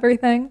Ave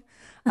everything.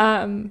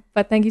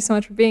 But thank you so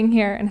much for being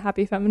here, and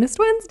happy Feminist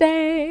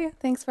Wednesday.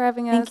 Thanks for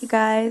having us. Thank you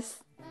guys.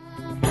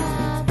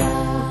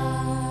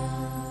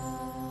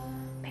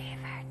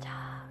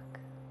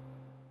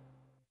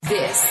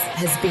 This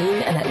has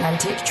been an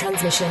Atlantic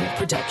Transmission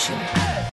production.